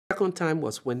second time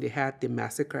was when they had the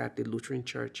massacre at the Lutheran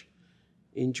church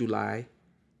in July.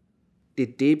 The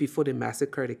day before the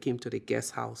massacre, they came to the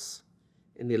guest house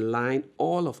and they lined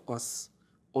all of us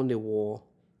on the wall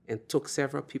and took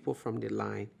several people from the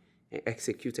line and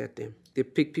executed them. They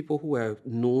picked people who were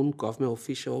known government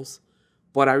officials.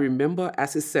 But I remember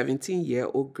as a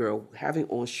 17-year-old girl having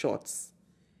on shorts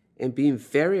and being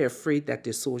very afraid that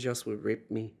the soldiers would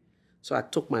rape me. So I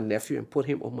took my nephew and put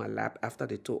him on my lap after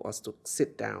they told us to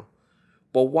sit down.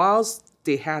 But whilst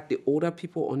they had the older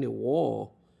people on the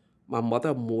wall, my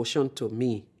mother motioned to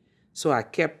me. So I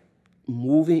kept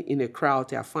moving in the crowd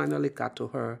till I finally got to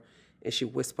her, and she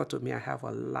whispered to me, I have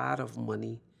a lot of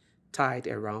money tied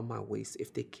around my waist.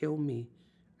 If they kill me,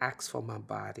 ask for my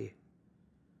body.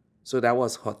 So that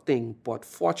was her thing. But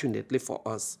fortunately for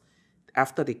us,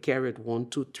 after they carried 1,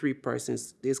 2, 3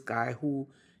 persons, this guy who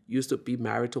used to be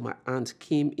married to my aunt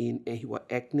came in, and he was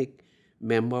an ethnic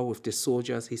member with the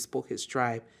soldiers. He spoke his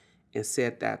tribe and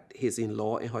said that his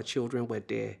in-law and her children were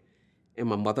there. And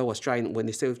my mother was trying, when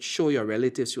they said, show your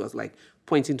relatives, she was like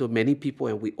pointing to many people,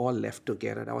 and we all left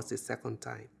together. That was the second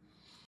time.